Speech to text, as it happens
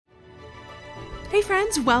Hey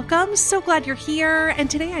friends, welcome. So glad you're here.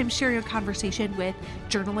 And today I'm sharing a conversation with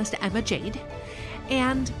journalist Emma Jade.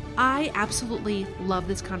 And I absolutely love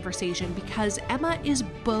this conversation because Emma is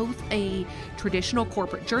both a traditional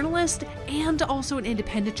corporate journalist and also an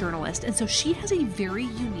independent journalist. And so she has a very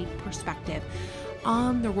unique perspective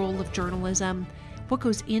on the role of journalism, what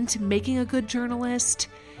goes into making a good journalist,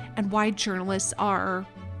 and why journalists are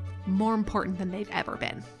more important than they've ever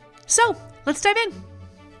been. So let's dive in.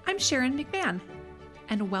 I'm Sharon McMahon,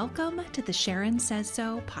 and welcome to the Sharon Says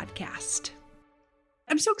So podcast.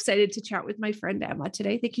 I'm so excited to chat with my friend Emma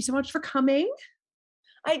today. Thank you so much for coming.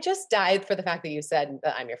 I just died for the fact that you said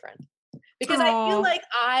that I'm your friend. Because I feel like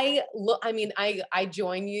I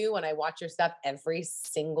join you and I watch your stuff every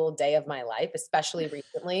single day of my life, especially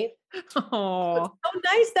recently. Oh, it's so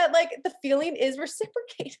nice that like the feeling is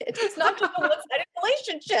reciprocated. It's not just a one-sided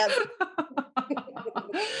relationship.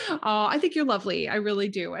 Oh, I think you're lovely. I really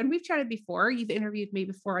do. And we've chatted before. You've interviewed me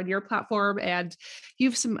before on your platform, and you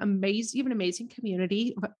have an amazing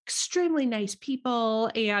community of extremely nice people.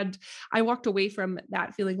 And I walked away from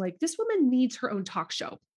that feeling like this woman needs her own talk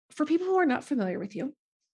show. For people who are not familiar with you,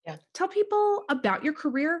 tell people about your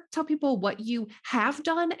career, tell people what you have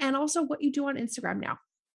done, and also what you do on Instagram now.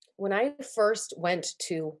 When I first went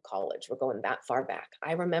to college, we're going that far back,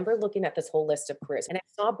 I remember looking at this whole list of careers and I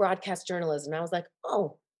saw broadcast journalism. And I was like,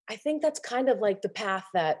 oh, I think that's kind of like the path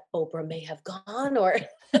that Oprah may have gone, or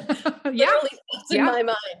literally in my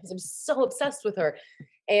mind, because I'm so obsessed with her.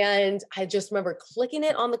 And I just remember clicking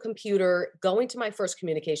it on the computer, going to my first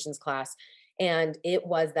communications class. And it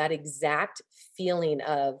was that exact feeling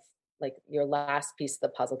of like your last piece of the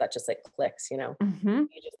puzzle that just like clicks, you know, you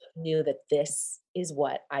just knew that this is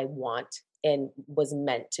what I want and was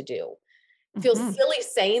meant to do. It feels silly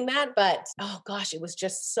saying that, but oh gosh, it was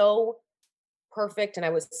just so perfect. And I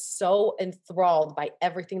was so enthralled by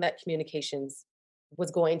everything that communications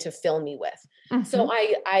was going to fill me with. So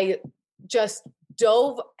I just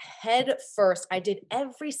dove head first. I did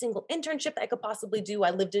every single internship I could possibly do.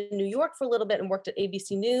 I lived in New York for a little bit and worked at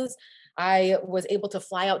ABC News. I was able to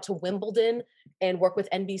fly out to Wimbledon and work with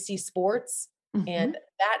NBC Sports. And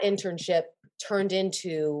that internship turned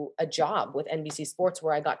into a job with NBC Sports,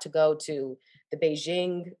 where I got to go to the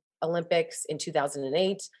Beijing Olympics in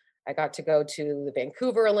 2008. I got to go to the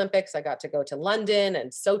Vancouver Olympics. I got to go to London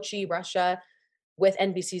and Sochi, Russia with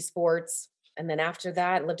NBC Sports. And then after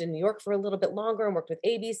that, I lived in New York for a little bit longer and worked with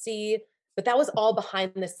ABC, but that was all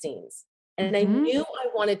behind the scenes. And I knew I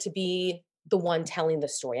wanted to be the one telling the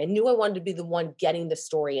story. I knew I wanted to be the one getting the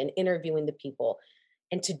story and interviewing the people.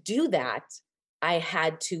 And to do that, I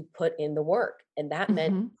had to put in the work. And that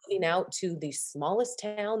meant moving out to the smallest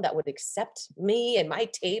town that would accept me and my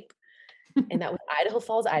tape. And that was Idaho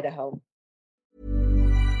Falls, Idaho.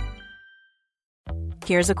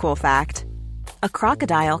 Here's a cool fact. A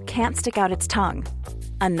crocodile can't stick out its tongue.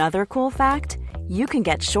 Another cool fact, you can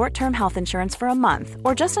get short-term health insurance for a month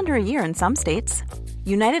or just under a year in some states.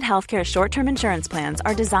 United Healthcare short-term insurance plans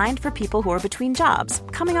are designed for people who are between jobs,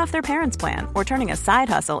 coming off their parents' plan, or turning a side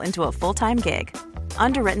hustle into a full-time gig.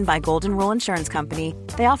 Underwritten by Golden Rule Insurance Company,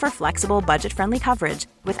 they offer flexible, budget-friendly coverage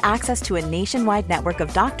with access to a nationwide network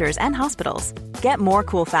of doctors and hospitals. Get more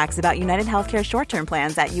cool facts about United Healthcare short-term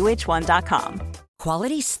plans at uh1.com.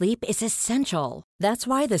 Quality sleep is essential. That's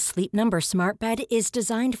why the Sleep Number Smart Bed is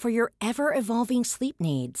designed for your ever-evolving sleep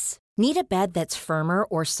needs. Need a bed that's firmer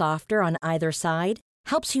or softer on either side?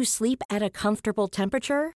 Helps you sleep at a comfortable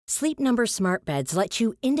temperature? Sleep Number Smart Beds let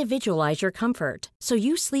you individualize your comfort, so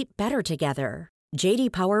you sleep better together.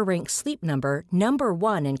 J.D. Power ranks Sleep Number number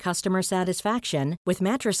 1 in customer satisfaction with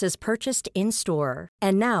mattresses purchased in-store.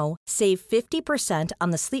 And now, save 50%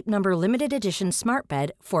 on the Sleep Number Limited Edition Smart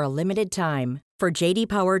Bed for a limited time. For J.D.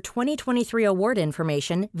 Power 2023 award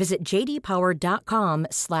information, visit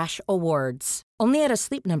jdpower.com/awards. Only at a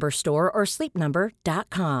Sleep Number store or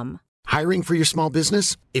sleepnumber.com. Hiring for your small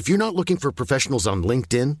business? If you're not looking for professionals on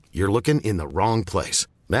LinkedIn, you're looking in the wrong place.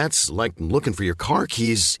 That's like looking for your car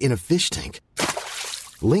keys in a fish tank.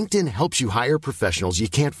 LinkedIn helps you hire professionals you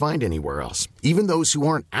can't find anywhere else, even those who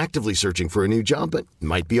aren't actively searching for a new job but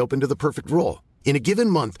might be open to the perfect role. In a given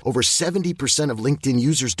month, over 70% of LinkedIn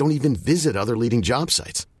users don't even visit other leading job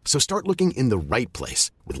sites. So start looking in the right place.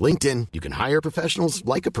 With LinkedIn, you can hire professionals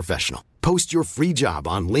like a professional. Post your free job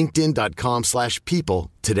on linkedin.com/people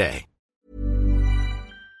today.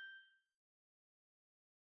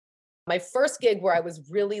 My first gig where I was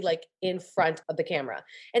really like in front of the camera.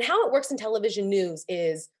 And how it works in television news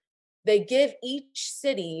is they give each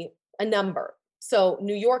city a number. So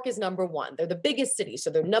New York is number 1. They're the biggest city. So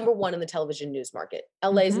they're number 1 in the television news market.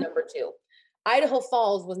 LA is number 2. Idaho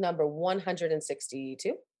Falls was number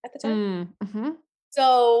 162. at the time. Mm-hmm.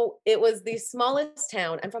 So it was the smallest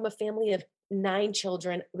town. I'm from a family of 9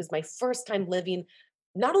 children. It was my first time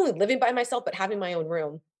not only living by myself, but having my own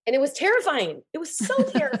room. And it was terrifying. It was so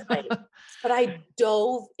terrifying. But I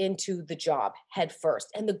dove into the job head first.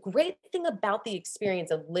 And the great thing about the experience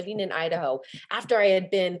of living in Idaho, after I had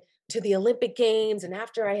been to the Olympic Games and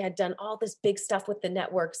after I had done all this big stuff with the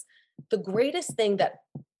networks, the greatest thing that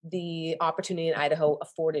the opportunity in Idaho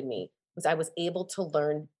afforded me was I was able to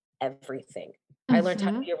learn everything. I learned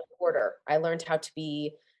how to be a reporter. I learned how to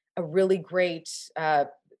be a really great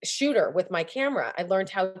shooter with my camera. I learned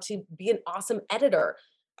how to be an awesome editor.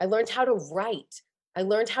 I learned how to write. I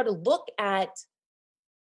learned how to look at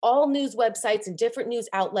all news websites and different news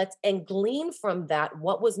outlets and glean from that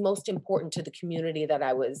what was most important to the community that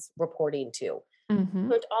I was reporting to.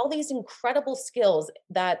 Learned all these incredible skills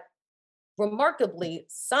that remarkably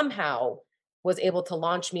somehow was able to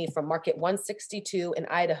launch me from market 162 in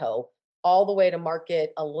Idaho all the way to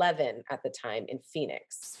market 11 at the time in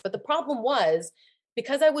Phoenix. But the problem was,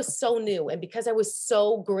 because I was so new and because I was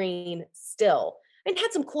so green still, and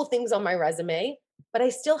had some cool things on my resume, but I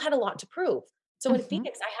still had a lot to prove. So in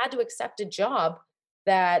Phoenix, I had to accept a job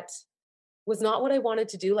that was not what I wanted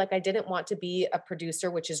to do. Like, I didn't want to be a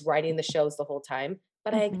producer, which is writing the shows the whole time,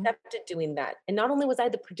 but I accepted doing that. And not only was I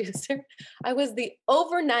the producer, I was the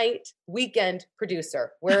overnight weekend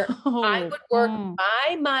producer where I would work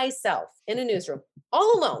by myself in a newsroom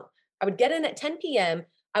all alone. I would get in at 10 p.m.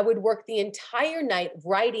 I would work the entire night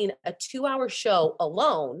writing a 2-hour show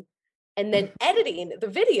alone and then editing the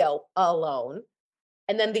video alone.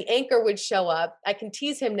 And then the anchor would show up. I can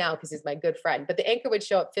tease him now because he's my good friend, but the anchor would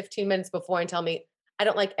show up 15 minutes before and tell me, I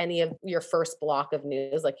don't like any of your first block of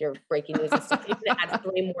news, like your breaking news and stuff. You can add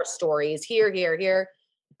 3 more stories here.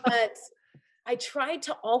 But I tried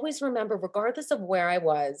to always remember, regardless of where I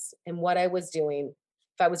was and what I was doing,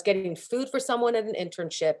 if I was getting food for someone at an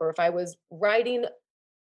internship, or if I was writing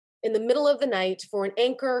in the middle of the night for an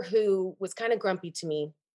anchor who was kind of grumpy to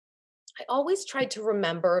me, I always tried to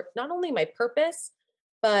remember not only my purpose,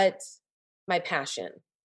 but my passion.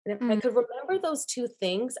 And if I could remember those 2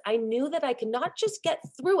 things, I knew that I could not just get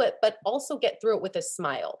through it, but also get through it with a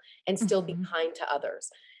smile and still be kind to others.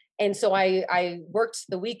 And so I worked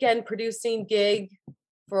the weekend producing gig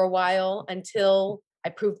for a while until I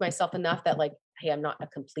proved myself enough that, like, hey, I'm not a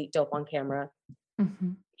complete dope on camera.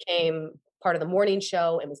 Became part of the morning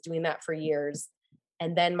show and was doing that for years.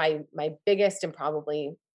 And then my biggest and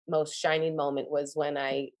probably most shining moment was when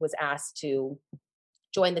I was asked to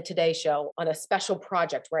join the Today Show on a special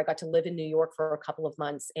project where I got to live in New York for a couple of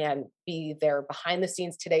months and be their behind the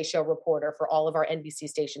scenes Today Show reporter for all of our NBC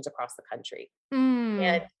stations across the country.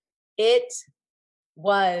 And it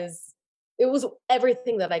was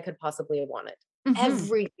everything that I could possibly have wanted.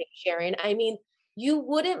 Everything, Sharon. I mean, you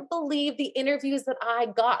wouldn't believe the interviews that I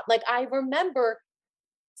got. Like, I remember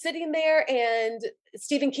sitting there and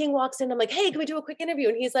Stephen King walks in. I'm like, hey, can we do a quick interview?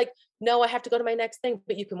 And he's like, no, I have to go to my next thing,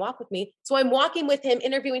 but you can walk with me. So I'm walking with him,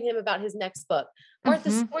 interviewing him about his next book. Martha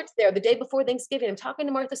Stewart's there the day before Thanksgiving. I'm talking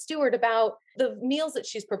to Martha Stewart about the meals that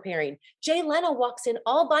she's preparing. Jay Leno walks in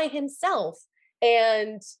all by himself,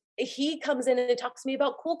 and he comes in and talks to me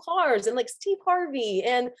about cool cars and like Steve Harvey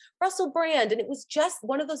and Russell Brand. And it was just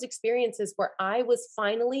one of those experiences where I was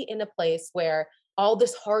finally in a place where all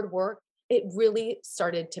this hard work, it really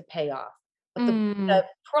started to pay off. But the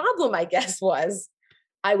problem, I guess, was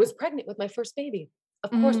I was pregnant with my first baby.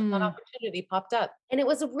 Of course, that opportunity popped up. And it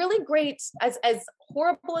was a really great, as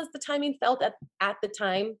horrible as the timing felt at the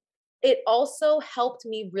time, it also helped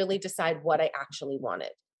me really decide what I actually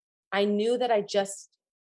wanted. I knew that I just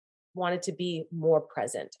wanted to be more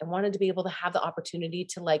present. I wanted to be able to have the opportunity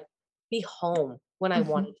to, like, be home when I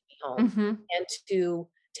wanted to be home and to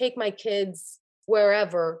take my kids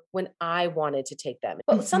wherever when I wanted to take them.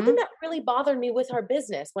 But something that really bothered me with our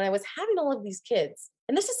business when I was having all of these kids,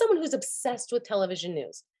 and this is someone who's obsessed with television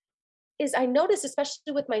news, is I noticed,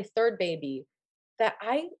 especially with my third baby, that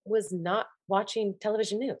I was not watching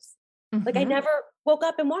television news. Like, I never woke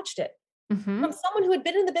up and watched it. From someone who had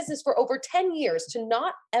been in the business for over 10 years to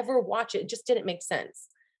not ever watch it just didn't make sense.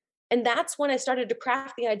 And that's when I started to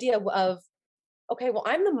craft the idea of, okay, well,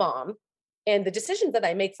 I'm the mom, and the decisions that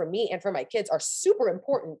I make for me and for my kids are super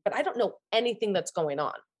important, but I don't know anything that's going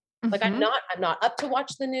on. Like, I'm not up to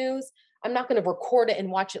watch the news. I'm not going to record it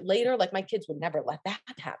and watch it later. Like, my kids would never let that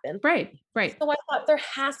happen. Right. So I thought there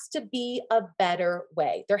has to be a better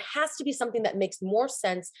way. There has to be something that makes more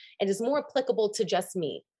sense and is more applicable to just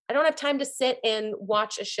me. I don't have time to sit and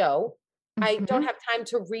watch a show. I don't have time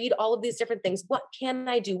to read all of these different things. What can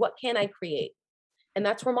I do? What can I create? And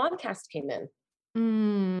that's where Momcast came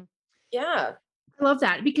in. Yeah. I love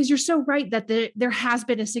that because you're so right that there has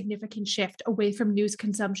been a significant shift away from news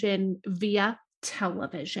consumption via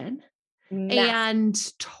television and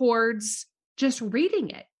towards just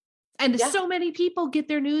reading it. And so many people get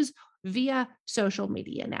their news via social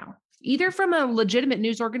media now, either from a legitimate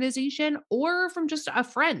news organization or from just a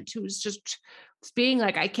friend who's just being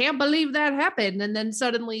like, I can't believe that happened. And then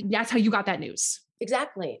suddenly that's how you got that news.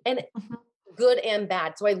 Exactly. And good and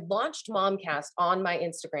bad. So I launched Momcast on my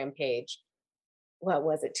Instagram page. What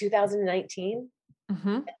was it? 2019.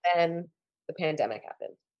 And then the pandemic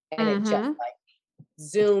happened and it just like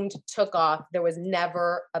zoomed, took off. There was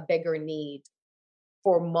never a bigger need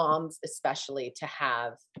for moms, especially, to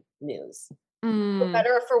have news, for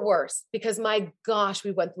better or for worse, because my gosh,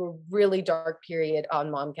 we went through a really dark period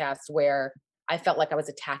on Momcast where I felt like I was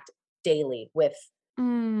attacked daily with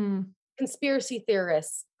conspiracy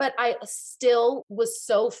theorists, but I still was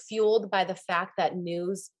so fueled by the fact that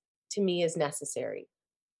news to me is necessary.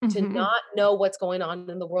 To not know what's going on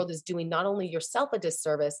in the world is doing not only yourself a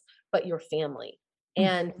disservice, but your family.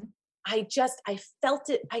 And I felt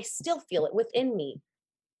it. I still feel it within me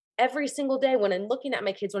every single day when I'm looking at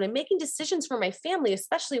my kids, when I'm making decisions for my family,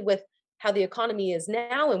 especially with how the economy is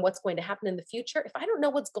now and what's going to happen in the future. If I don't know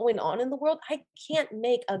what's going on in the world, I can't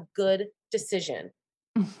make a good decision.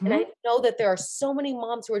 And I know that there are so many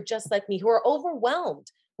moms who are just like me, who are overwhelmed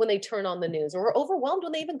when they turn on the news or overwhelmed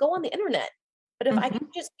when they even go on the internet. But if I can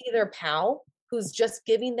just be their pal who's just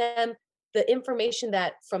giving them the information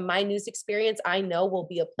that from my news experience, I know will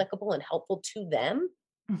be applicable and helpful to them,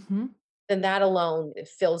 then that alone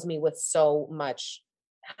fills me with so much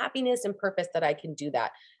happiness and purpose that I can do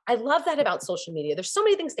that. I love that about social media. There's so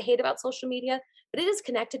many things to hate about social media, but it has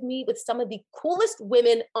connected me with some of the coolest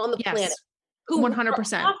women on the planet who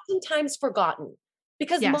 100% are oftentimes forgotten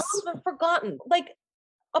because moms are forgotten. Like,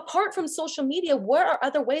 apart from social media, what are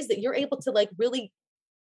other ways that you're able to like really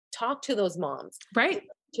talk to those moms, right?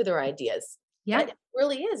 To their ideas. Yeah, it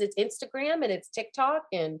really is. It's Instagram and it's TikTok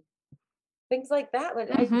and things like that.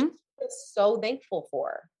 But I'm so thankful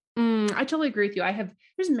for. I totally agree with you.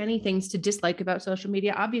 There's many things to dislike about social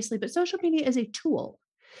media, obviously, but social media is a tool.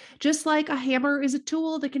 Just like a hammer is a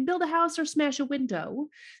tool that can build a house or smash a window,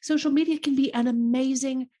 social media can be an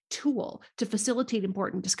amazing tool to facilitate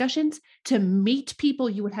important discussions, to meet people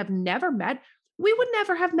you would have never met. We would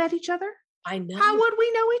never have met each other. I know. How would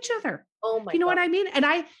we know each other? Oh my God. You know what I mean? And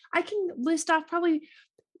I can list off probably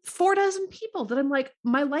 4 dozen people that I'm like,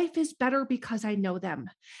 my life is better because I know them.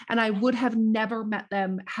 And I would have never met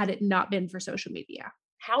them had it not been for social media.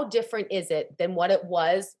 How different is it than what it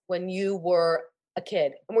was when you were a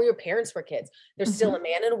kid and when your parents were kids? There's still a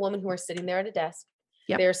man and a woman who are sitting there at a desk.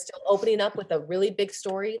 They're still opening up with a really big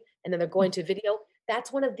story and then they're going to video.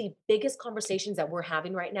 That's one of the biggest conversations that we're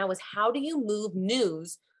having right now is how do you move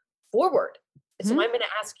news forward? So I'm going to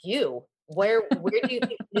ask you, where do you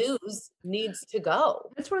think news needs to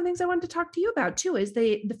go? That's one of the things I wanted to talk to you about too, is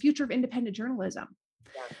the future of independent journalism.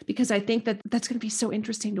 Because I think that that's going to be so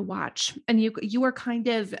interesting to watch. And you are kind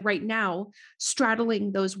of right now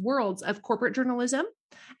straddling those worlds of corporate journalism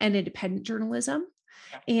and independent journalism.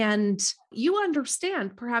 And you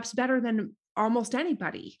understand perhaps better than almost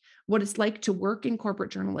anybody what it's like to work in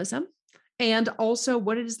corporate journalism and also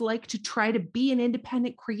what it is like to try to be an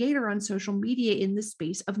independent creator on social media in the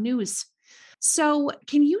space of news. So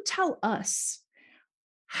can you tell us,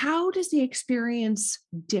 how does the experience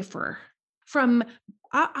differ from,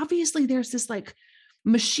 obviously there's this like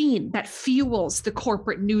machine that fuels the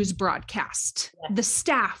corporate news broadcast, the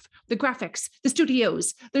staff, the graphics, the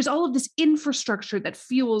studios, there's all of this infrastructure that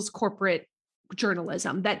fuels corporate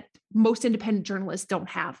journalism that most independent journalists don't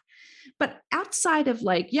have. But outside of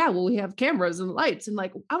like, we have cameras and lights and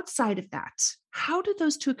like outside of that, how do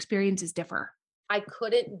those two experiences differ? I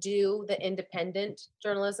couldn't do the independent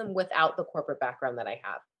journalism without the corporate background that I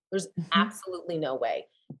have. There's absolutely no way.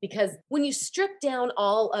 Because when you strip down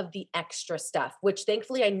all of the extra stuff, which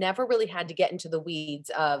thankfully I never really had to get into the weeds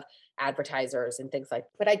of advertisers and things like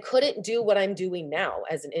that, but I couldn't do what I'm doing now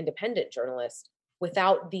as an independent journalist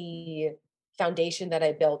without the foundation that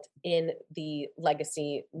I built in the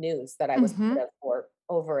legacy news that I was part of for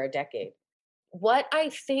over a decade. What I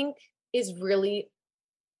think is really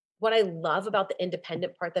what I love about the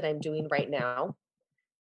independent part that I'm doing right now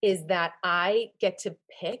is that I get to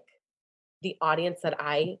pick the audience that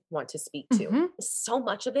I want to speak to. So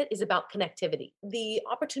much of it is about connectivity. The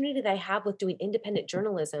opportunity that I have with doing independent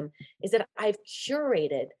journalism is that I've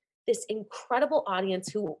curated this incredible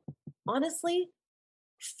audience who honestly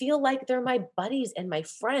feel like they're my buddies and my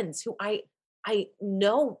friends who I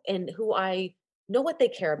know and who I know what they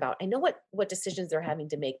care about. I know what decisions they're having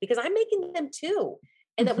to make because I'm making them too.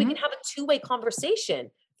 and that we can have a two-way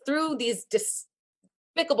conversation through these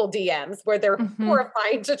despicable DMs where they're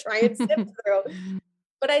horrifying to try and sift through.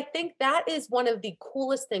 But I think that is one of the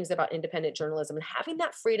coolest things about independent journalism, and having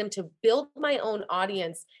that freedom to build my own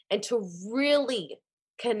audience and to really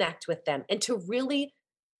connect with them and to really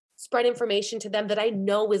spread information to them that I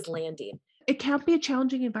know is landing. It can be a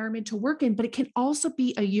challenging environment to work in, but it can also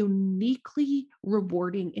be a uniquely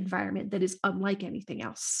rewarding environment that is unlike anything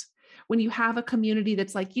else. When you have a community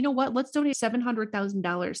that's like, you know what, let's donate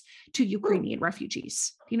 $700,000 to Ukrainian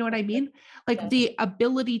refugees. You know what I mean? Like the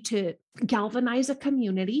ability to galvanize a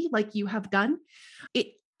community like you have done,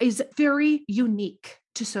 it is very unique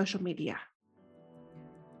to social media.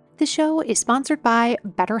 The show is sponsored by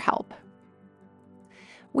BetterHelp.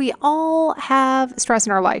 We all have stress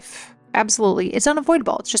in our life. Absolutely. It's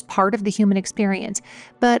unavoidable. It's just part of the human experience.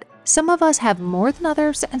 But some of us have more than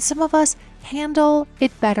others, and some of us handle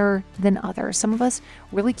it better than others. Some of us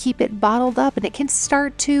really keep it bottled up, and it can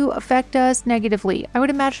start to affect us negatively. I would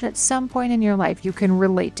imagine at some point in your life you can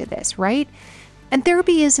relate to this, right? And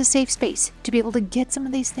therapy is a safe space to be able to get some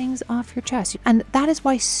of these things off your chest. And that is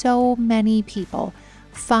why so many people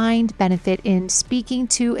find benefit in speaking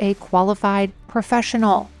to a qualified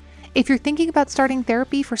professional. If you're thinking about starting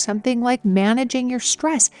therapy for something like managing your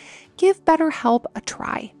stress, give BetterHelp a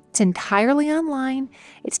try. It's entirely online.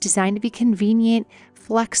 It's designed to be convenient,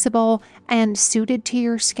 flexible, and suited to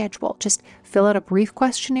your schedule. Just fill out a brief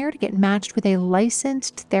questionnaire to get matched with a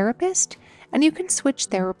licensed therapist, and you can switch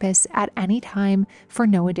therapists at any time for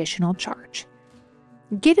no additional charge.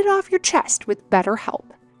 Get it off your chest with BetterHelp.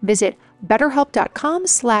 Visit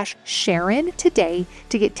BetterHelp.com/Sharon today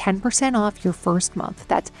to get 10% off your first month.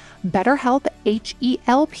 That's BetterHelp,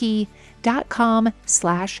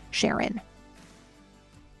 HELP.com/Sharon.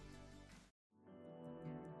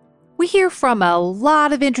 We hear from a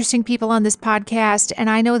lot of interesting people on this podcast, and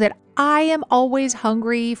I know that I am always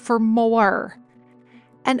hungry for more.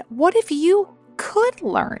 And what if you could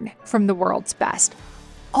learn from the world's best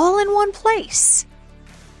all in one place?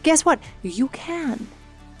 Guess what? You can.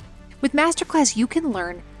 With Masterclass, you can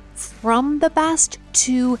learn from the best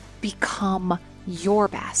to become your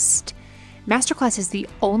best. Masterclass is the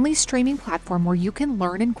only streaming platform where you can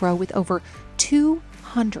learn and grow with over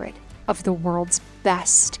 200 of the world's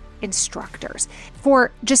best instructors.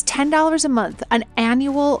 For just $10 a month, an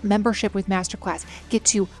annual membership with Masterclass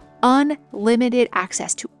gets you unlimited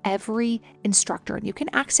access to every instructor. And you can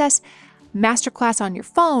access Masterclass on your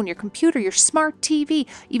phone, your computer, your smart TV,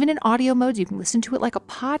 even in audio modes. You can listen to it like a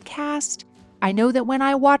podcast. I know that when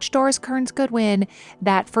I watch Doris Kearns Goodwin,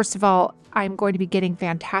 that first of all, I'm going to be getting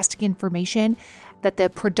fantastic information, that the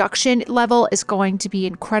production level is going to be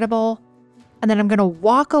incredible, and then I'm going to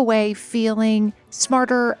walk away feeling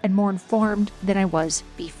smarter and more informed than I was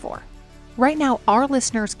before. Right now, our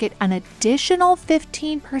listeners get an additional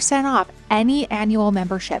 15% off any annual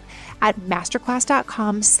membership at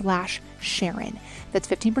masterclass.com/Sharon. That's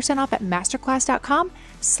 15% off at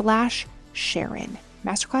masterclass.com/Sharon.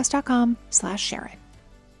 Masterclass.com/Sharon.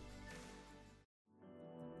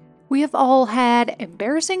 We have all had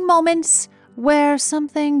embarrassing moments where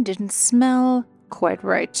something didn't smell quite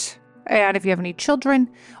right. And if you have any children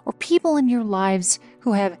or people in your lives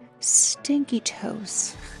who have stinky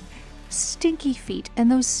toes, stinky feet,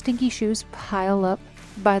 and those stinky shoes pile up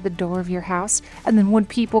by the door of your house, and then when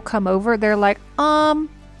people come over, they're like,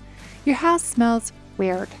 your house smells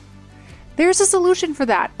weird. There's a solution for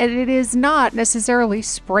that, and it is not necessarily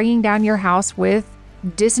spraying down your house with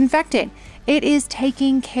disinfectant. It is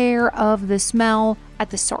taking care of the smell at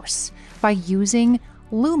the source by using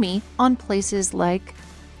Lume on places like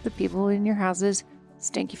the people in your house's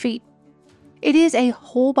stinky feet. It is a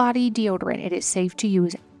whole body deodorant. It is safe to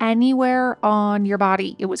use anywhere on your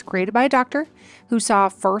body. It was created by a doctor who saw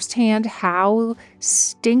firsthand how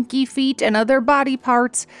stinky feet and other body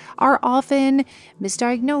parts are often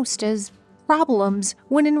misdiagnosed as problems,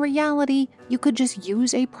 when in reality, you could just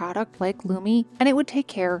use a product like Lume and it would take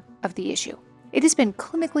care of the issue. It has been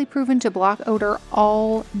clinically proven to block odor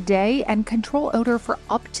all day and control odor for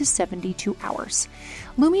up to 72 hours.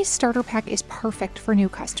 Lume's starter pack is perfect for new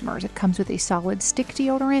customers. It comes with a solid stick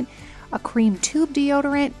deodorant, a cream tube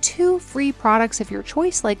deodorant, 2 free products of your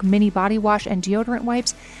choice like mini body wash and deodorant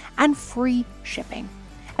wipes, and free shipping.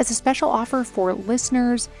 As a special offer for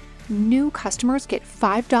listeners, new customers get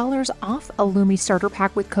 $5 off a Lume starter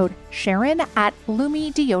pack with code Sharon at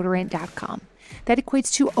LumeDeodorant.com. That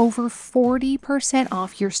equates to over 40%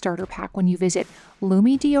 off your starter pack when you visit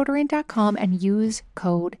LumeDeodorant.com and use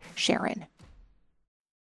code Sharon.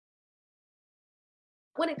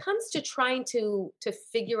 When it comes to trying to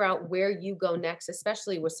figure out where you go next,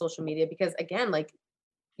 especially with social media, because again, like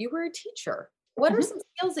you were a teacher. What are some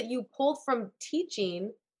skills that you pulled from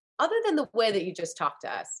teaching other than the way that you just talked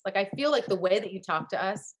to us? Like, I feel like the way that you talk to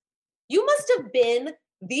us, you must have been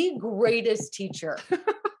the greatest teacher.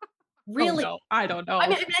 Really? Oh, no. I don't know. I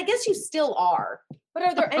mean, I guess you still are, but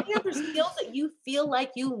are there any other skills that you feel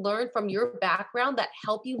like you learned from your background that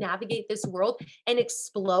help you navigate this world and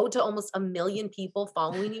explode to almost 1 million people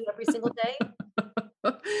following you every single day?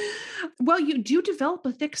 Well, you do develop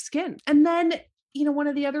a thick skin. And then, one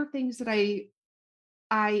of the other things that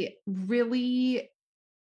I really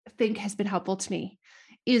think has been helpful to me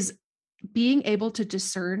is being able to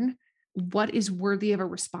discern what is worthy of a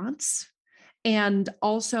response and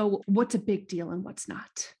also what's a big deal and what's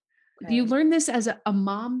not. Okay. You learn this as a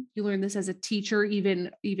mom, you learn this as a teacher,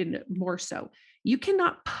 even more so. You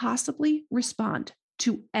cannot possibly respond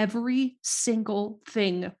to every single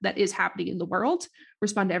thing that is happening in the world,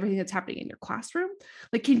 respond to everything that's happening in your classroom.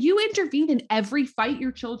 Like, can you intervene in every fight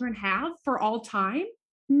your children have for all time?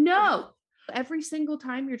 No. Every single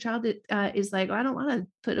time your child is like, I don't want to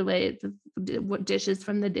put away the dishes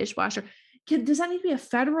from the dishwasher. Does that need to be a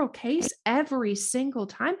federal case every single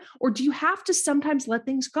time? Or do you have to sometimes let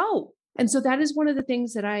things go? And so that is one of the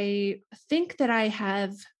things that I think that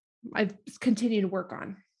I've continued to work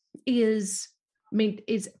on is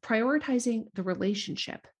prioritizing the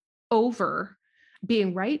relationship over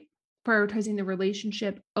being right, prioritizing the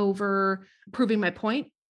relationship over proving my point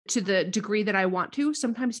to the degree that I want to.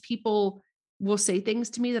 Sometimes people will say things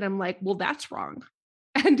to me that I'm like, well, that's wrong.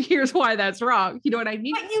 And here's why that's wrong. You know what I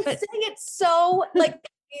mean? But you say it so, like,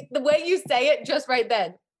 the way you say it just right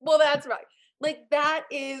then. Well, that's right. Like,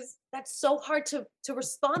 that's so hard to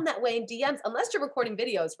respond that way in DMs, unless you're recording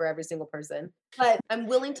videos for every single person. But I'm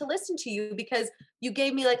willing to listen to you because you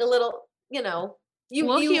gave me like a little,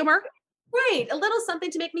 humor. Right. A little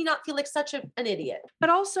something to make me not feel like such an idiot. But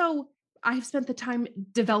also, I've spent the time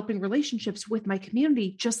developing relationships with my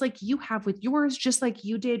community, just like you have with yours, just like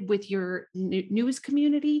you did with your news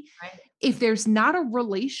community. Right. If there's not a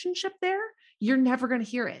relationship there, you're never going to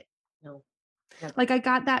hear it. No. Like, I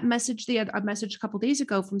got that message, a message a couple of days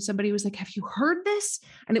ago from somebody who was like, have you heard this?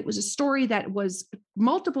 And it was a story that was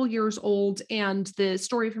multiple years old. And the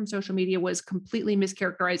story from social media was completely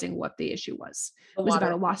mischaracterizing what the issue was. It was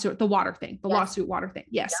about a lawsuit, the water thing, lawsuit water thing.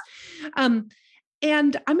 Yes. Yeah.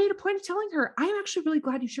 And I made a point of telling her, I'm actually really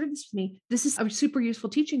glad you shared this with me. This is a super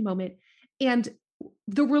useful teaching moment. And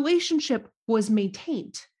the relationship was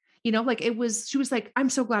maintained, she was like,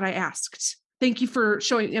 I'm so glad I asked. Thank you for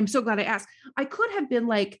showing. I'm so glad I asked. I could have been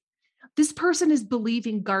like, this person is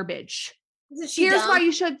believing garbage. Here's why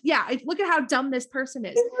you should. Yeah. Look at how dumb this person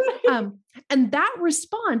is. And that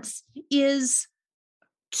response is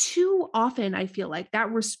too often, I feel like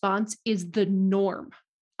that response is the norm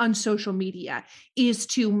on social media, is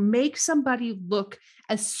to make somebody look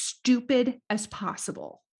as stupid as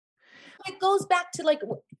possible. It goes back to like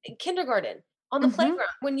kindergarten on the playground.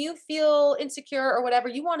 When you feel insecure or whatever,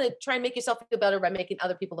 you want to try and make yourself feel better by making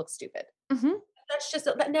other people look stupid.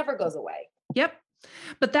 That never goes away. Yep.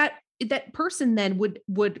 But that person then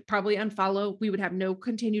would probably unfollow. We would have no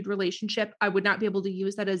continued relationship. I would not be able to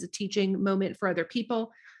use that as a teaching moment for other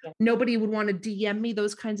people. Yeah. Nobody would want to DM me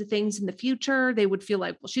those kinds of things in the future. They would feel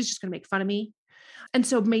like, well, she's just going to make fun of me. And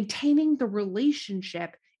so maintaining the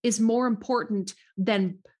relationship is more important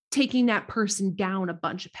than taking that person down a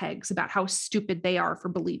bunch of pegs about how stupid they are for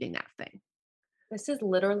believing that thing. This is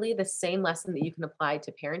literally the same lesson that you can apply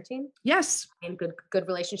to parenting. Yes. And good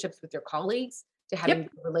relationships with your colleagues, to having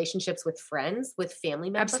relationships with friends, with family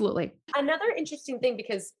members. Absolutely. Another interesting thing,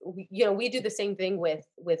 because we do the same thing with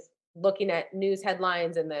looking at news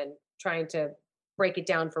headlines and then trying to break it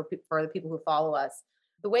down for the people who follow us.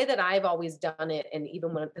 The way that I've always done it, and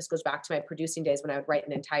even when this goes back to my producing days when I would write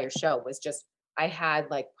an entire show, was just, I had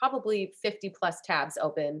like probably 50 plus tabs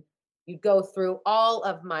open. You'd go through all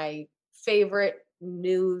of my favorite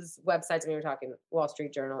news websites. I mean, we're talking Wall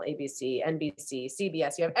Street Journal, ABC, NBC,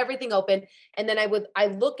 CBS. You have everything open. And then I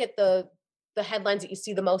look at the headlines that you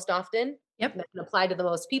see the most often. Yep. That can apply to the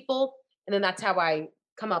most people. And then that's how I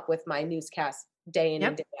come up with my newscast day in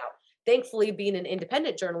and day out. Thankfully, being an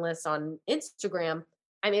independent journalist on Instagram,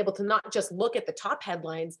 I'm able to not just look at the top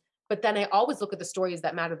headlines, but then I always look at the stories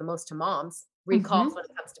that matter the most to moms. Recalls when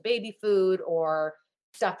it comes to baby food or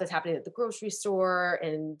stuff that's happening at the grocery store,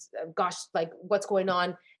 and like what's going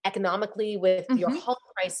on economically with your home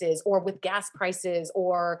prices or with gas prices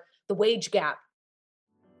or the wage gap.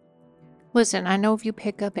 Listen, I know if you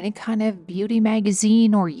pick up any kind of beauty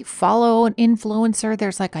magazine or you follow an influencer,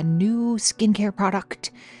 there's like a new skincare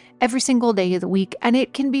product every single day of the week, and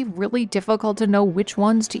it can be really difficult to know which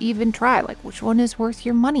ones to even try, like which one is worth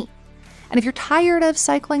your money. And if you're tired of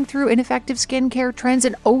cycling through ineffective skincare trends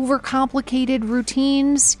and overcomplicated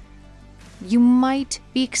routines, you might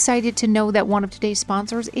be excited to know that one of today's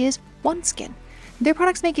sponsors is OneSkin. Their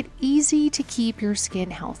products make it easy to keep your skin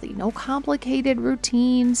healthy. No complicated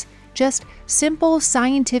routines, just simple,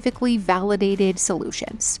 scientifically validated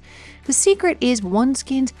solutions. The secret is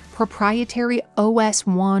OneSkin's proprietary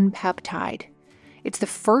OS1 peptide. It's the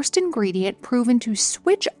first ingredient proven to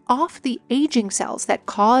switch off the aging cells that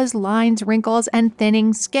cause lines, wrinkles, and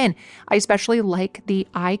thinning skin. I especially like the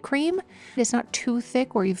eye cream. It's not too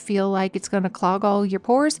thick where you feel like it's going to clog all your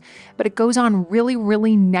pores, but it goes on really,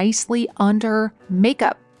 really nicely under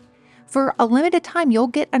makeup. For a limited time, you'll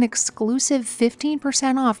get an exclusive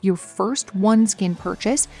 15% off your first OneSkin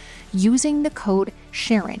purchase using the code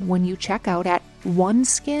Sharon when you check out at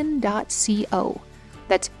oneskin.co.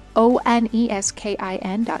 That's oneskin.co.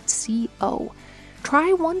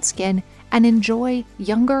 Try OneSkin and enjoy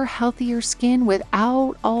younger, healthier skin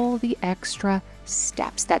without all the extra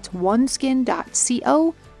steps. That's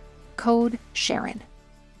oneskin.co, code Sharon.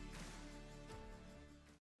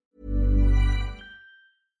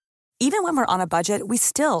 Even when we're on a budget, we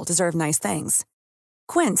still deserve nice things.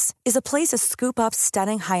 Quince is a place to scoop up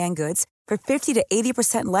stunning high-end goods for 50 to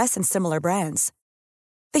 80% less than similar brands.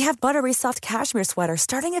 They have buttery soft cashmere sweaters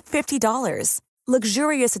starting at $50,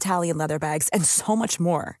 luxurious Italian leather bags, and so much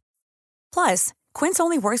more. Plus, Quince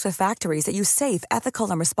only works with factories that use safe, ethical,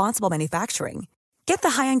 and responsible manufacturing. Get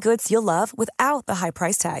the high-end goods you'll love without the high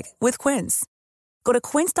price tag with Quince. Go to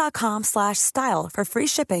quince.com/style for free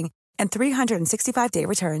shipping and 365-day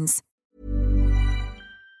returns.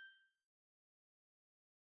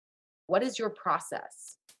 What is your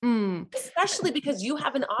process? Especially because you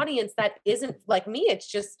have an audience that isn't like me. It's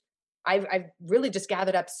just, I've really just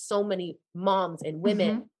gathered up so many moms and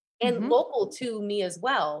women and local to me as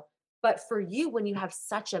well. But for you, when you have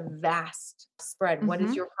such a vast spread, what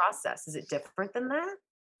is your process? Is it different than that?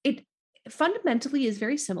 It fundamentally is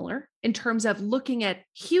very similar in terms of looking at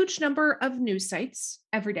huge number of news sites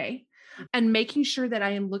every day and making sure that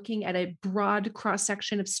I am looking at a broad cross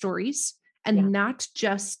section of stories and not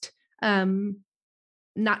just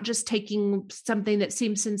taking something that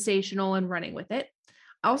seems sensational and running with it.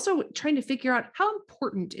 Also trying to figure out, how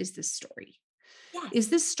important is this story? Yes. Is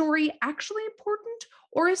this story actually important,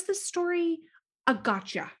 or is this story a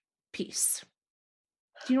gotcha piece?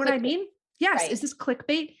 Do you know what I mean? Yes. Right. Is this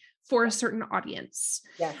clickbait for a certain audience?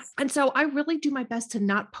 Yes. And so I really do my best to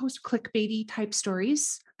not post clickbaity type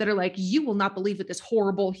stories that are like, you will not believe what this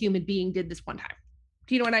horrible human being did this one time.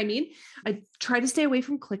 Do you know what I mean? I try to stay away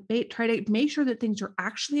from clickbait, try to make sure that things are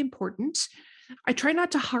actually important. I try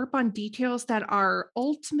not to harp on details that are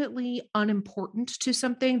ultimately unimportant to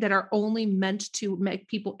something, that are only meant to make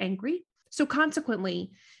people angry. So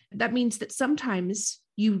consequently, that means that sometimes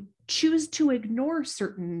you choose to ignore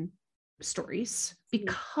certain stories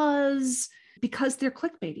because they're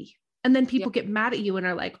clickbaity. And then people get mad at you and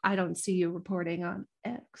are like, I don't see you reporting on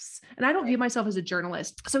X. And I don't view myself as a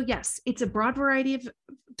journalist. So yes, it's a broad variety of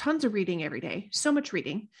tons of reading every day, so much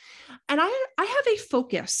reading. And I have a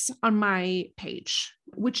focus on my page,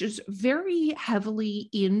 which is very heavily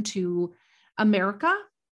into America.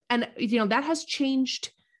 And, that has changed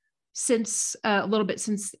since a little bit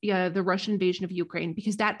since the Russian invasion of Ukraine,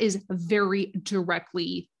 because that is very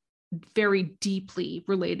deeply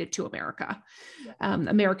related to America,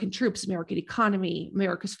 American troops, American economy,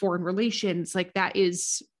 America's foreign relations. Like, that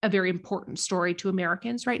is a very important story to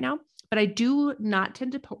Americans right now. But I do not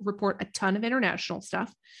tend to report a ton of international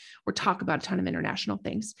stuff or talk about a ton of international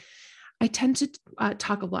things. I tend to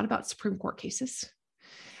talk a lot about Supreme Court cases.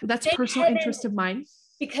 That's a personal interest of mine.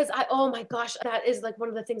 Because oh my gosh, that is like one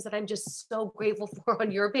of the things that I'm just so grateful for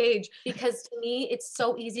on your page, because to me, it's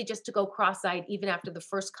so easy just to go cross-eyed, even after the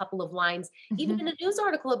first couple of lines, even in a news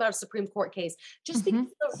article about a Supreme Court case, just because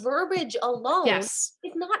the verbiage alone is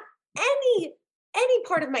not any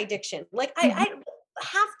part of my diction. Like I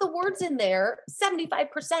half the words in there,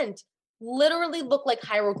 75% literally look like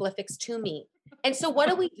hieroglyphics to me. And so what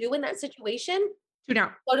do we do in that situation? Tune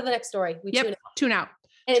out. Go to the next story. We tune out.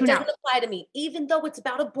 And it doesn't apply to me, even though it's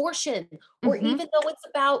about abortion or even though it's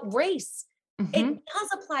about race. It does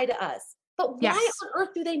apply to us. But why on earth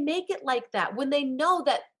do they make it like that when they know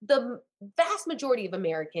that the vast majority of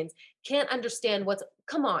Americans can't understand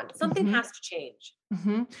come on, something has to change.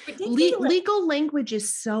 Legal language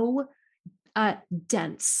is so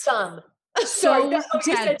dense. So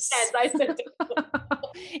dense. I said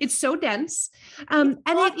it's so dense. And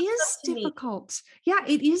it is difficult. Yeah,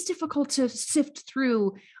 it is difficult to sift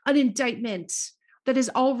through an indictment that is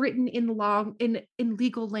all written in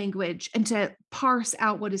legal language and to parse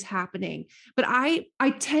out what is happening. But I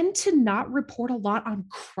tend to not report a lot on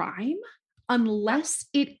crime unless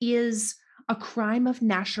it is a crime of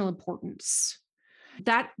national importance.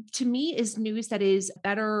 That to me is news that is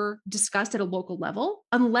better discussed at a local level,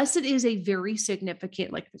 unless it is a very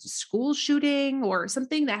significant, like there's a school shooting or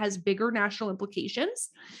something that has bigger national implications.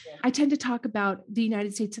 Yeah. I tend to talk about the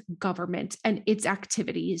United States government and its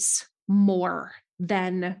activities more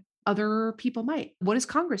than other people might. What is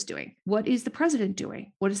Congress doing? What is the president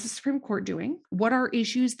doing? What is the Supreme Court doing? What are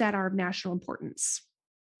issues that are of national importance?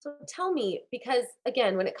 So tell me, because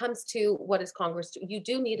again, when it comes to what is Congress, you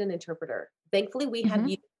do need an interpreter. Thankfully, we have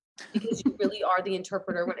you, because you really are the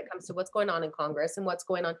interpreter when it comes to what's going on in Congress and what's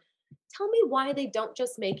going on. Tell me why they don't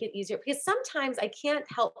just make it easier, because sometimes I can't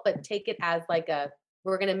help but take it as like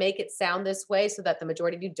we're going to make it sound this way so that the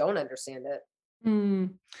majority of you don't understand it.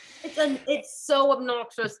 It's so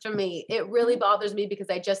obnoxious to me. It really bothers me because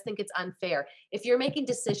I just think it's unfair. If you're making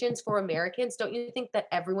decisions for Americans, don't you think that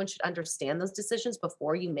everyone should understand those decisions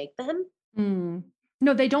before you make them?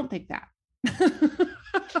 No, they don't think that.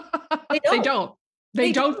 They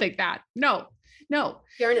don't think that. No.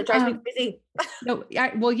 Karen, it drives me crazy. No.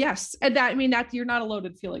 Well, yes. And that, I mean, that you're not alone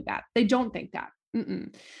in feeling that. They don't think that.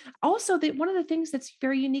 Also, one of the things that's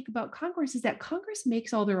very unique about Congress is that Congress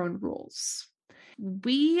makes all their own rules.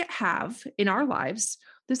 We have in our lives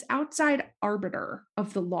this outside arbiter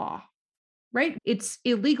of the law, right? It's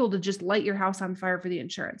illegal to just light your house on fire for the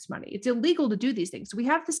insurance money. It's illegal to do these things. So we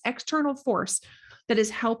have this external force that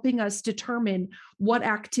is helping us determine what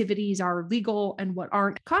activities are legal and what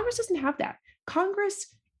aren't. Congress doesn't have that.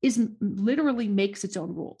 Congress literally makes its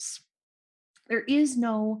own rules. There is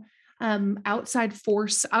no outside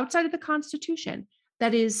force outside of the Constitution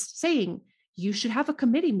that is saying you should have a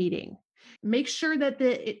committee meeting. Make sure that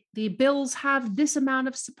the bills have this amount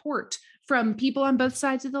of support from people on both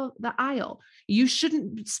sides of the aisle. You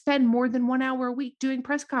shouldn't spend more than 1 hour a week doing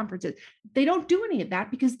press conferences. They don't do any of that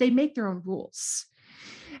because they make their own rules.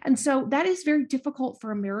 And so that is very difficult for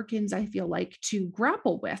Americans, I feel like, to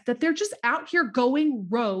grapple with, that they're just out here going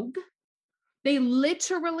rogue. They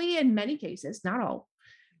literally, in many cases, not all,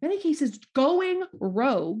 many cases, going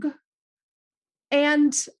rogue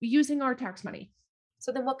and using our tax money.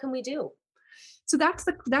 So then what can we do? So that's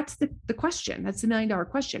the question. That's the $1 million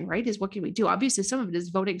question, right? Is what can we do? Obviously, some of it is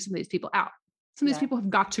voting some of these people out. Some of these people have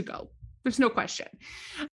got to go. There's no question.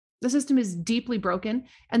 The system is deeply broken.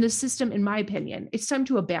 And the system, in my opinion, it's time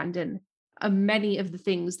to abandon many of the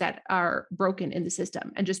things that are broken in the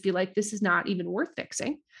system and just be like, this is not even worth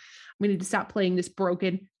fixing. We need to stop playing this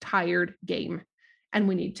broken, tired game. And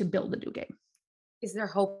we need to build a new game. Is there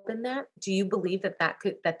hope in that? Do you believe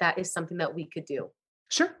that is something that we could do?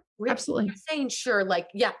 Sure. Really? Absolutely. You're saying sure, like,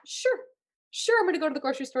 yeah, sure. I'm going to go to the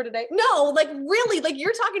grocery store today. No, like really, like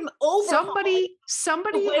you're talking over.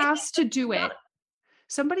 Somebody has to do it.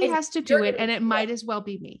 Somebody has to do it. And it might as well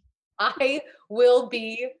be me. I will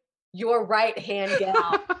be your right hand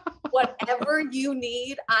gal. Whatever you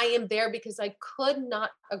need, I am there, because I could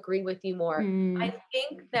not agree with you more. I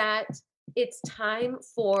think that it's time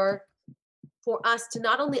for us to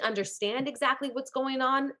not only understand exactly what's going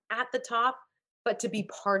on at the top, but to be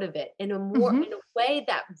part of it in a way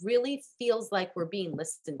that really feels like we're being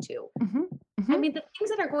listened to. I mean, the things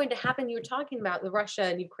that are going to happen, you're talking about the Russia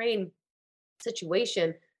and Ukraine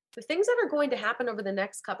situation, the things that are going to happen over the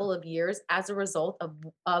next couple of years as a result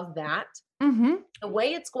of that, the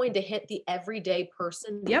way it's going to hit the everyday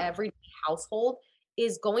person, the everyday household,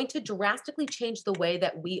 is going to drastically change the way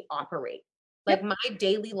that we operate. Like my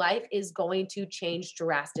daily life is going to change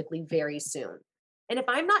drastically very soon. And if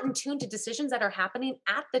I'm not in tune to decisions that are happening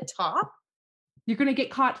at the top, you're going to get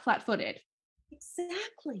caught flat-footed.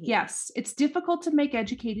 Exactly. Yes. It's difficult to make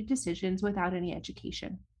educated decisions without any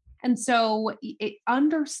education. And so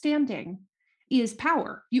understanding is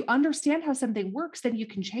power. You understand how something works, then you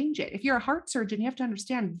can change it. If you're a heart surgeon, you have to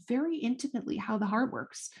understand very intimately how the heart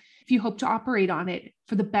works if you hope to operate on it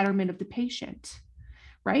for the betterment of the patient,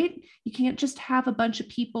 right? You can't just have a bunch of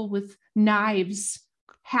people with knives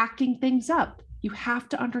hacking things up. You have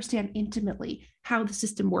to understand intimately how the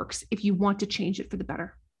system works if you want to change it for the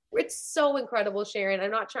better. It's so incredible, Sharon. I'm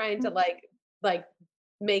not trying to like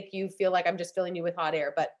make you feel like I'm just filling you with hot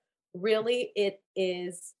air, but really it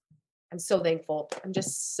is. I'm so thankful. I'm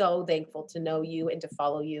just so thankful to know you and to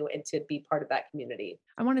follow you and to be part of that community.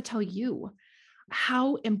 I want to tell you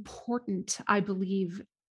how important I believe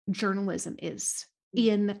journalism is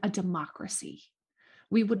in a democracy.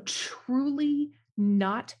 We would truly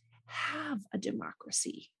not have a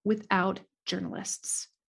democracy without journalists.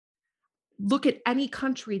 Look at any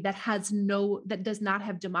country that does not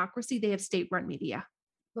have democracy. They have state-run media.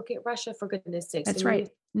 Look at Russia, for goodness sakes. That's right.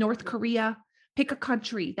 North Korea, pick a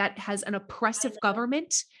country that has an oppressive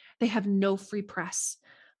government. They have no free press.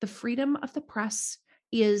 The freedom of the press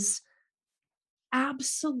is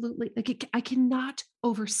absolutely, like, I cannot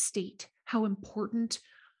overstate how important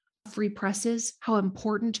free press is, how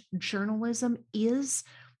important journalism is.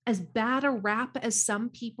 As bad a rap as some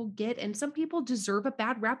people get, and some people deserve a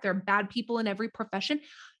bad rap. There are bad people in every profession,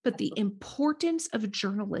 but the importance of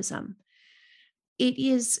journalism,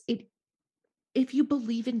 if you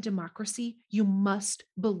believe in democracy, you must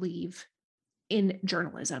believe in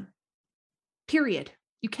journalism. Period.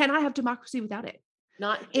 You cannot have democracy without it.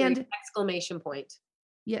 And exclamation point.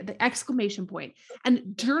 Yeah, the exclamation point.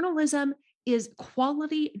 And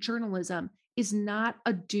quality journalism is not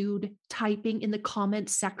a dude typing in the comment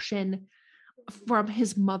section from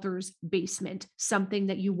his mother's basement something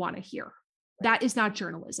that you want to hear. That is not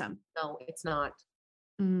journalism. No, it's not.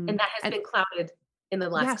 And that has been clouded in the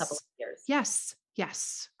last couple of years. Yes.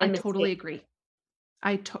 I totally agree.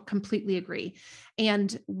 I completely agree.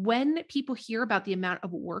 And when people hear about the amount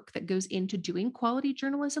of work that goes into doing quality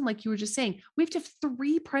journalism, like you were just saying, we have to have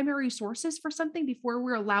 3 primary sources for something before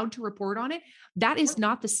we're allowed to report on it. That is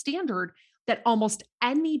not the standard that almost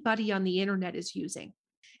anybody on the internet is using.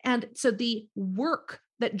 And so the work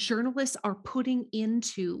that journalists are putting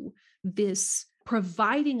into this,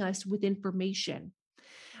 providing us with information,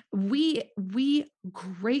 we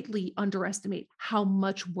greatly underestimate how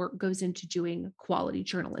much work goes into doing quality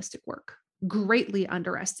journalistic work. Greatly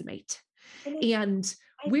underestimate. And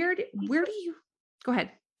where do you go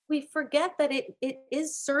ahead? We forget that it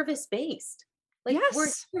is service-based. Like, we're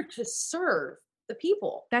here to serve the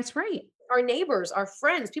people. That's right. Our neighbors, our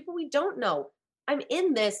friends, people we don't know. I'm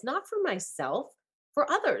in this not for myself, for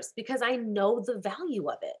others, because I know the value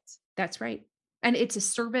of it. That's right. And it's a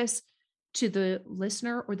service to the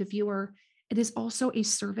listener or the viewer. It is also a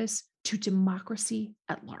service to democracy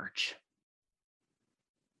at large.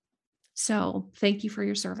 So thank you for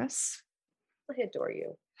your service. I adore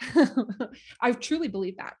you. I truly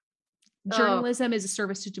believe that. Journalism is a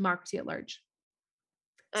service to democracy at large.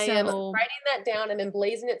 I am writing that down and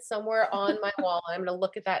emblazing it somewhere on my wall. I'm going to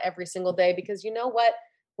look at that every single day, because you know what?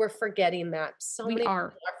 We're forgetting that. So many people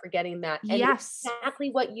are forgetting that. And yes, exactly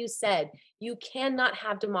what you said. You cannot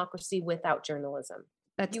have democracy without journalism.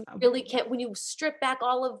 You really can't. When you strip back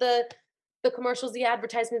all of the commercials, the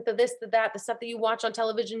advertisements, the this, the that, the stuff that you watch on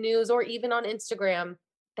television news or even on Instagram,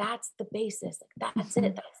 that's the basis. That's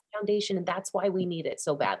it. That's the foundation. And that's why we need it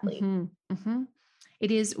so badly.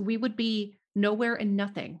 It is. We would be nowhere and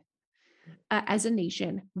nothing as a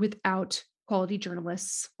nation without quality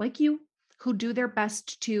journalists like you, who do their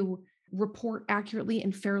best to report accurately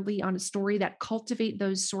and fairly on a story, that cultivate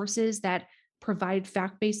those sources, that provide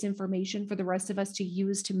fact-based information for the rest of us to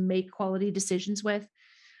use to make quality decisions with.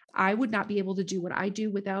 I would not be able to do what I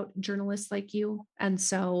do without journalists like you. And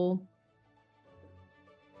so,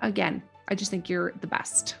 again, I just think you're the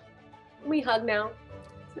best. We hug now.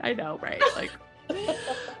 I know, right? Like,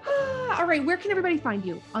 all right. Where can everybody find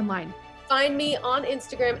you online? Find me on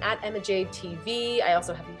Instagram at EmmaJadeTV. I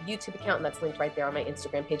also have a YouTube account, and that's linked right there on my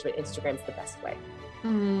Instagram page, but Instagram's the best way.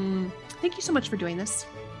 Thank you so much for doing this.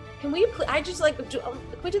 Can we, can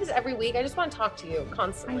we do this every week? I just want to talk to you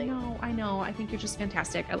constantly. I know. I think you're just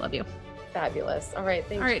fantastic. I love you. Fabulous. All right.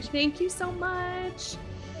 Thank you so much.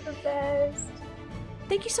 You're the best.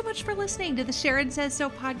 Thank you so much for listening to the Sharon Says So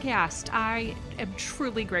podcast. I am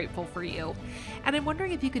truly grateful for you. And I'm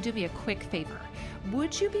wondering if you could do me a quick favor.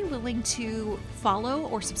 Would you be willing to follow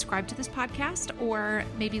or subscribe to this podcast, or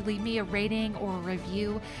maybe leave me a rating or a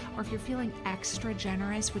review? Or if you're feeling extra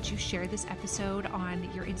generous, would you share this episode on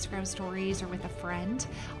your Instagram stories or with a friend?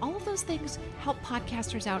 All of those things help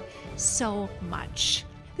podcasters out so much.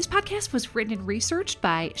 This podcast was written and researched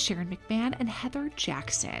by Sharon McMahon and Heather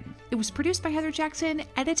Jackson. It was produced by Heather Jackson,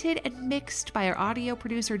 edited and mixed by our audio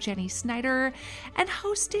producer, Jenny Snyder, and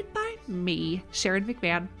hosted by me, Sharon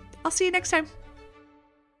McMahon. I'll see you next time.